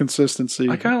with no consistency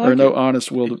or no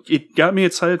honest will. It got me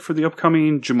excited for the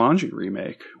upcoming Jumanji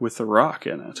remake with The Rock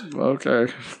in it.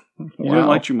 Okay. You didn't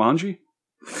like Jumanji?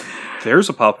 There's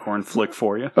a popcorn flick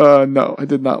for you. No, I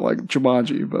did not like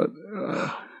Jumanji, but...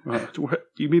 What,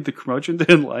 you mean the curmudgeon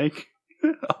didn't like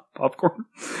popcorn?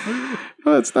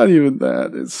 It's not even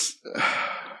that. It's...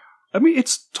 I mean,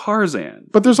 it's Tarzan.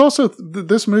 But there's also...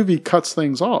 this movie cuts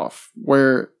things off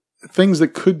where things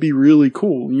that could be really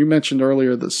cool. You mentioned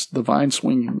earlier the vine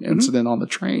swinging incident on the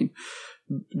train.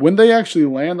 When they actually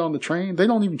land on the train, they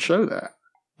don't even show that.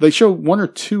 They show one or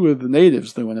two of the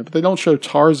natives doing it, but they don't show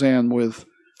Tarzan with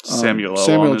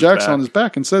Samuel Jackson on his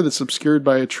back. Instead, it's obscured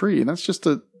by a tree. And that's just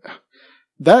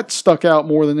that stuck out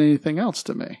more than anything else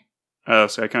to me. Oh,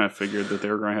 so I kind of figured that they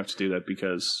were going to have to do that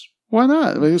because... Why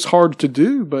not? I mean, it's hard to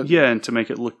do, but... Yeah, and to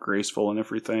make it look graceful and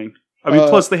everything. I mean,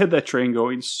 plus they had that train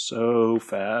going so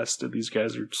fast, and these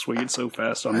guys are swinging so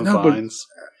fast on the vines.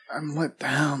 I'm let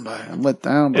down by it.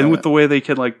 And with the way they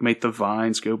can make the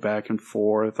vines go back and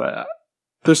forth.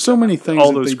 There's so many things.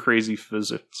 All those crazy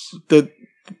physics that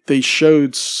they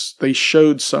showed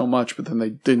so much, but then they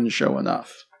didn't show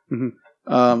enough.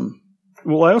 Mm-hmm.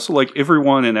 Well, I also like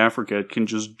everyone in Africa can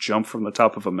just jump from the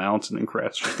top of a mountain and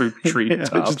crash through tree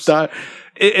tops. Just die.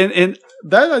 And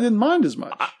that I didn't mind as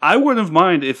much. I wouldn't have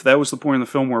minded if that was the point in the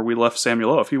film where we left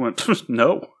Samuel off. He went,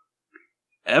 no,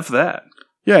 F that.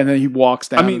 Yeah, and then he walks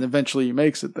down and eventually he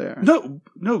makes it there.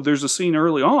 No, there's a scene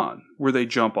early on where they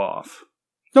jump off.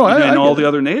 No, and all the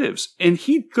other natives. And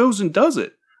he goes and does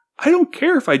it. I don't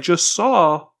care if I just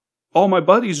saw all my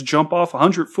buddies jump off a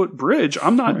 100-foot bridge.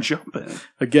 I'm not jumping.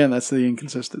 Again, that's the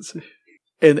inconsistency.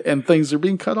 And things are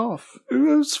being cut off.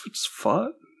 It's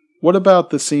fun. What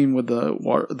about the scene with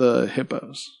the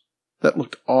hippos? That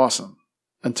looked awesome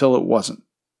until it wasn't.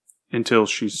 Until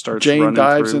she starts Jane running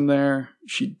dives through. in there.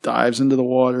 She dives into the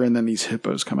water, and then these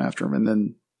hippos come after him, and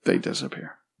then they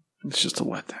disappear. It's just a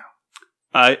letdown.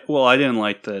 I didn't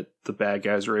like that the bad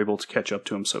guys were able to catch up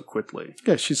to him so quickly.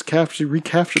 Yeah, she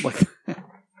recaptured like that.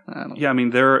 I don't know. Yeah, I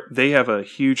mean they have a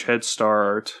huge head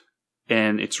start,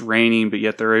 and it's raining, but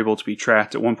yet they're able to be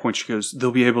tracked. At one point, she goes,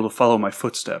 "They'll be able to follow my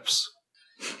footsteps,"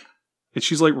 and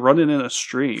she's like running in a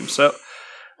stream. So,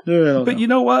 but you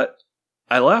know what?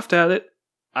 I laughed at it.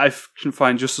 I can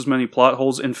find just as many plot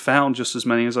holes and found just as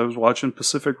many as I was watching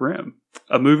Pacific Rim,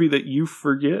 a movie that you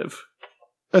forgive.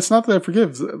 It's not that I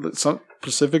forgive.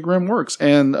 Pacific Rim works,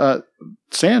 and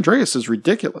San Andreas is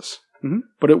ridiculous,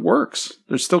 but it works.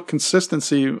 There's still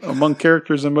consistency among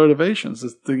characters and motivations.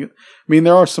 I mean,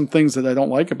 there are some things that I don't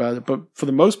like about it, but for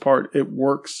the most part, it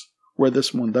works where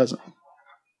this one doesn't.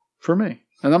 For me,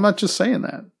 and I'm not just saying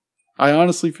that. I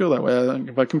honestly feel that way.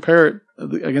 If I compare it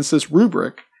against this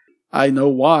rubric, I know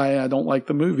why I don't like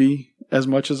the movie as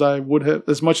much as I would have,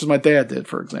 as much as my dad did,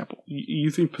 for example. You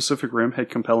think Pacific Rim had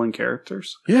compelling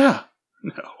characters? Yeah.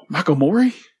 No. Michael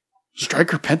Mori?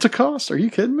 Striker Pentecost? Are you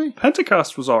kidding me?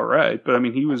 Pentecost was all right, but I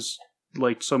mean, he was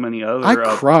like so many other. I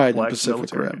cried in Black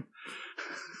Pacific military. Rim.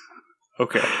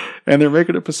 Okay. And they're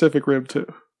making a Pacific Rim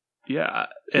too. Yeah.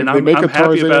 And If they I'm make a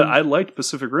happy Tarzan- about it. I liked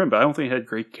Pacific Rim, but I don't think it had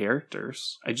great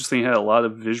characters. I just think it had a lot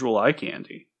of visual eye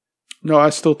candy. No,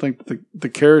 I still think the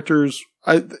characters,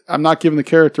 I'm not giving the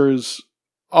characters,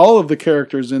 all of the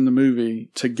characters in the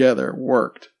movie together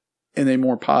worked in a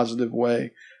more positive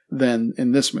way than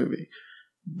in this movie.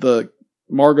 The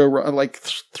Margot, like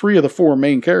 3 of the 4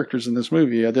 main characters in this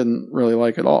movie, I didn't really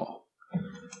like at all.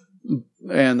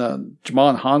 And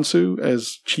Djimon Hounsou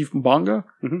as Chief Mbonga,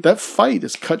 that fight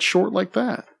is cut short like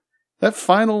that. That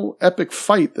final epic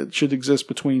fight that should exist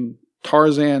between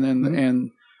Tarzan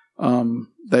and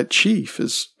that chief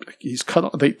he's cut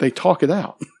off. They talk it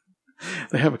out.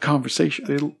 They have a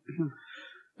conversation.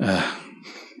 And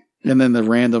then the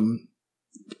random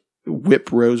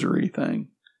whip rosary thing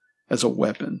as a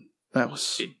weapon. That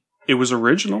was it was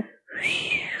original.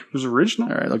 It was original.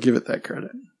 All right, I'll give it that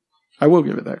credit. I will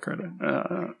give it that credit.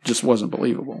 Just wasn't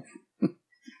believable.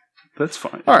 That's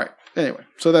fine. All right. Anyway,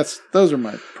 so those are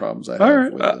my problems I have. All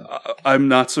right. I'm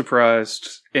not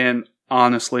surprised. And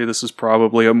honestly, this is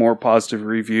probably a more positive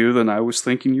review than I was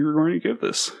thinking you were going to give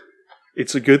this.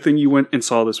 It's a good thing you went and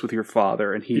saw this with your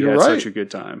father, and he had such a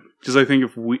good time. Because I think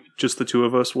if just the two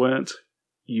of us went,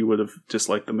 you would have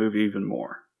disliked the movie even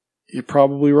more. You're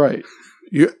probably right.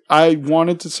 I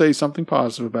wanted to say something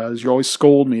positive about it. You always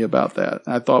scold me about that.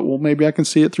 And I thought, well, maybe I can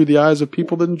see it through the eyes of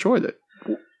people that enjoyed it.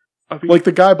 I mean, like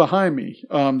the guy behind me.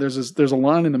 There's a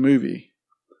line in the movie.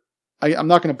 I'm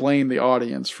not going to blame the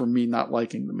audience for me not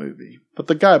liking the movie. But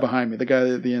the guy behind me, the guy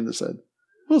at the end that said,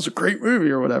 well, it's a great movie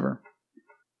or whatever.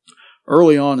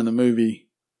 Early on in the movie,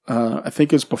 I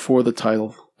think it's before the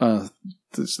title,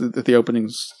 the opening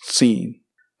scene,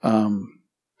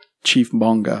 Chief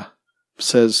Monga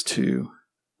says to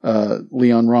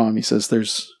Leon Rom, he says,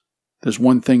 there's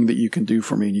one thing that you can do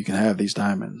for me and you can have these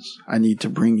diamonds. I need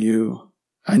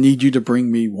you to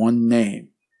bring me one name.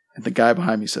 And the guy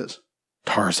behind me says,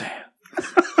 Tarzan.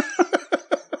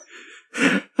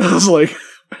 I was like,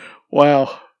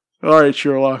 wow. All right,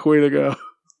 Sherlock, way to go.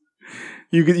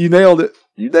 You nailed it.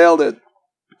 You nailed it.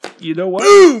 You know what?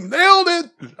 Boom! Nailed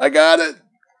it! I got it.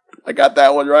 I got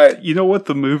that one right. You know what?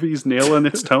 The movie's nailing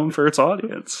its tone for its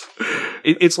audience.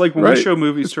 It's like when we show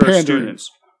movies to our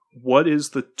students, what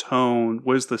is the tone,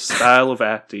 what is the style of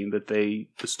acting that the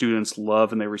students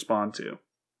love and they respond to?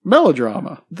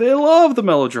 Melodrama. They love the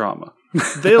melodrama.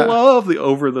 They love the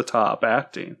over-the-top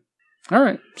acting. All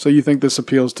right. So you think this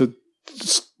appeals to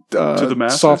the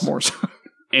masses? Sophomores?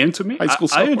 And to me, high school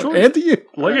I sophomore. enjoy it. And to you.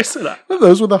 Like I said,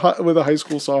 those with a high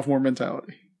school sophomore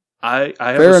mentality. I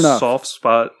have Fair a enough. soft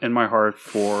spot in my heart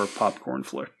for popcorn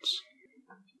flicks.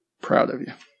 Proud of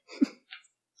you.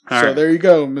 All so right. there you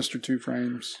go, Mr. Two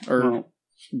Frames.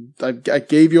 I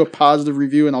gave you a positive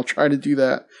review, and I'll try to do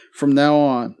that from now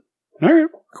on. All right.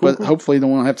 Cool. But hopefully, I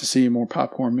won't have to see more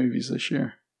popcorn movies this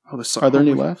year. Oh, Are there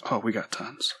any left? Oh, we got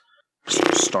tons.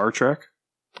 Star Trek.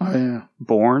 Oh, yeah.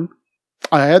 Bourne.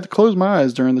 I had to close my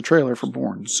eyes during the trailer for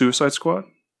Bourne. Suicide Squad.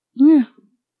 Yeah.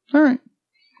 All right.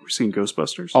 We've seen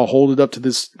Ghostbusters. I'll hold it up to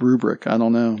this rubric. I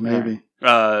don't know. Maybe.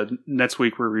 Next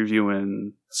week we're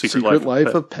reviewing Secret Life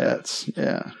of Pets.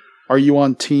 Yeah. Are you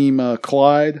on Team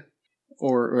Clyde,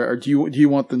 or do you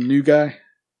want the new guy?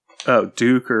 Oh,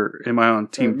 Duke, or am I on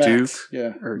Team Duke?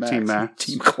 Yeah, or Team Max?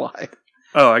 Team Clyde.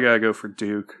 Oh, I gotta go for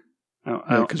Duke.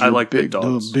 I like big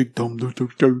dogs. Big dumb.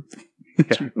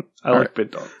 Yeah, I like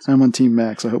big dogs. I'm on Team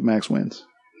Max. I hope Max wins.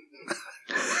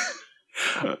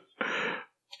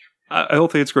 I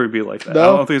don't think it's going to be like that. No? I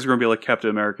don't think it's going to be like Captain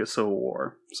America: Civil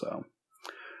War. So,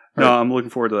 no, I'm looking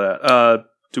forward to that.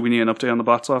 Do we need an update on the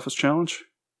box office challenge?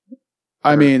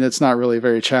 I mean, it's not really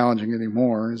very challenging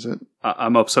anymore, is it?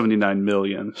 I'm up 79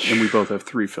 million, and we both have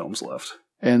 3 films left.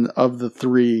 And of the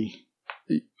 3,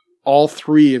 all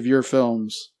 3 of your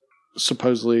films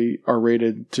supposedly are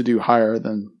rated to do higher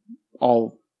than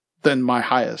my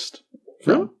highest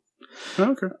film.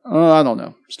 Really? Okay. I don't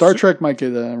know. Star Trek might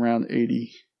get around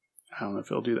 80. I don't know if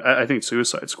he'll do that. I think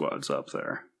Suicide Squad's up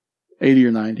there. 80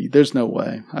 or 90. There's no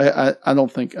way. I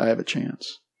don't think I have a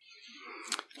chance.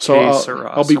 So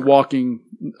I'll be walking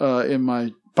in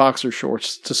my boxer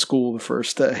shorts to school the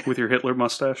first day. With your Hitler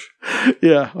mustache?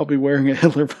 Yeah, I'll be wearing a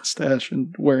Hitler mustache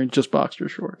and wearing just boxer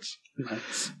shorts.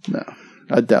 Nice. No,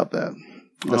 I doubt that.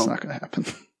 That's not going to happen.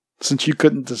 Since you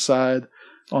couldn't decide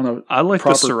on a I like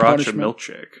the proper sriracha punishment.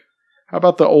 milkshake. How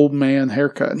about the old man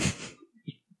haircut?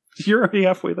 You're already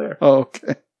halfway there. Oh,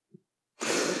 okay.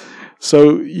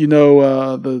 So,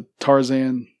 the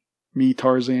Tarzan, me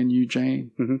Tarzan, you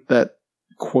Jane, that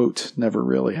quote never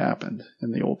really happened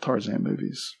in the old Tarzan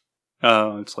movies.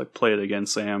 Oh, it's like Play It Again,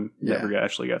 Sam. Yeah. Never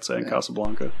actually got said in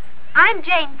Casablanca. I'm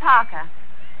Jane Parker.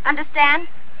 Understand?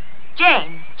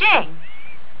 Jane. Jane.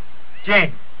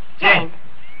 Jane.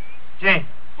 Jane.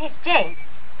 It's Jane.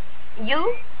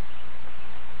 You?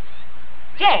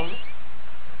 Jane.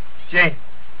 Jane.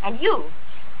 And you?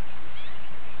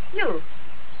 You.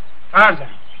 Tarzan.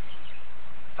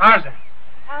 Tarzan.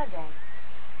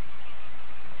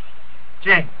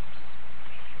 Jane.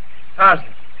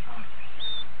 Tarzan.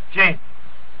 Jane.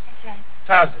 That's right.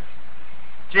 Tarzan.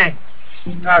 Jane.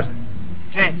 Tarzan.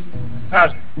 Jane.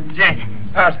 Tarzan. Jane.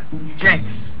 Tarzan. Jane.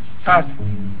 Tarzan.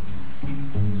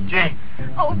 Jane.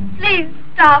 Oh, please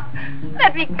stop.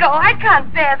 Let me go. I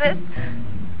can't bear this.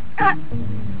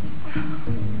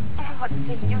 What's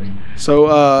the use?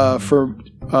 So, for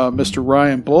Mr.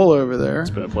 Ryan Bull over there,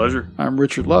 It's been a pleasure. I'm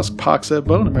Richard Lusk. Pax et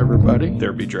bonum, everybody.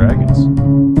 There be dragons.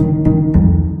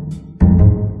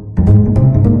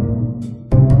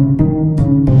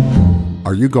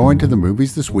 Are you going to the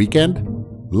movies this weekend?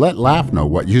 Let Laugh know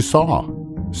what you saw.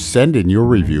 Send in your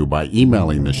review by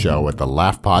emailing the show at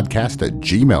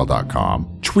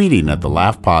thelaughpodcast@gmail.com, tweeting at The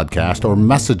Laugh Podcast, or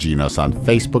messaging us on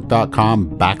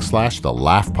facebook.com/The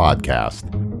Laugh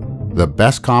Podcast. The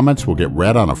best comments will get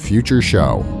read on a future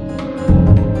show.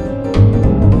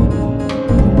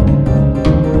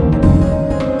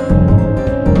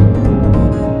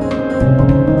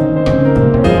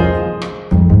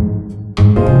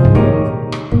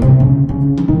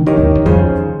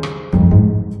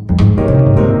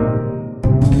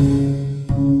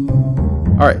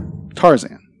 All right,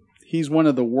 Tarzan. He's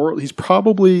he's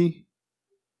probably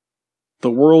the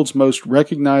world's most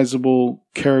recognizable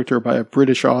character by a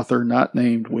British author not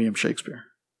named William Shakespeare.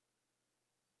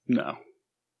 No.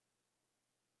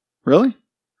 Really?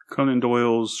 Conan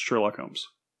Doyle's Sherlock Holmes.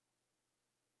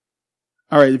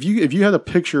 All right, if you had a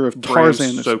picture of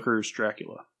Tarzan, Bram Stoker's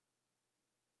Dracula.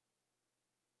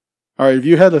 All right, if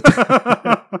you had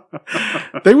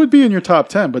they would be in your top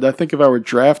 10. But I think if I were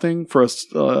drafting for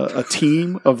a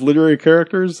team of literary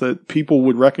characters that people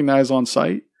would recognize on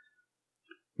sight,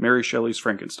 Mary Shelley's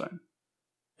Frankenstein.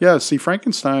 Yeah, see,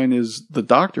 Frankenstein is the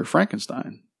Dr.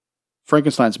 Frankenstein.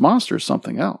 Frankenstein's monster is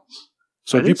something else.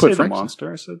 So I if you didn't put say the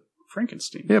monster, I said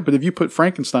Frankenstein. Yeah, but if you put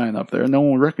Frankenstein up there, no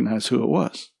one would recognize who it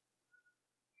was.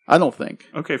 I don't think.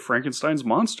 Okay, Frankenstein's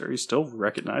monster. He's still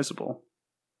recognizable.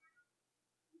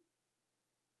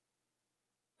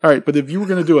 All right, but if you were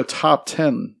going to do a top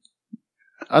 10,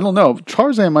 I don't know.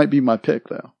 Tarzan might be my pick,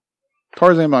 though.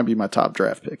 Tarzan might be my top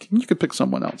draft pick. You could pick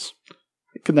someone else.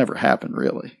 It could never happen,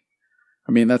 really.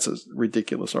 I mean, that's a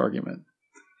ridiculous argument.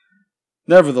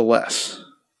 Nevertheless,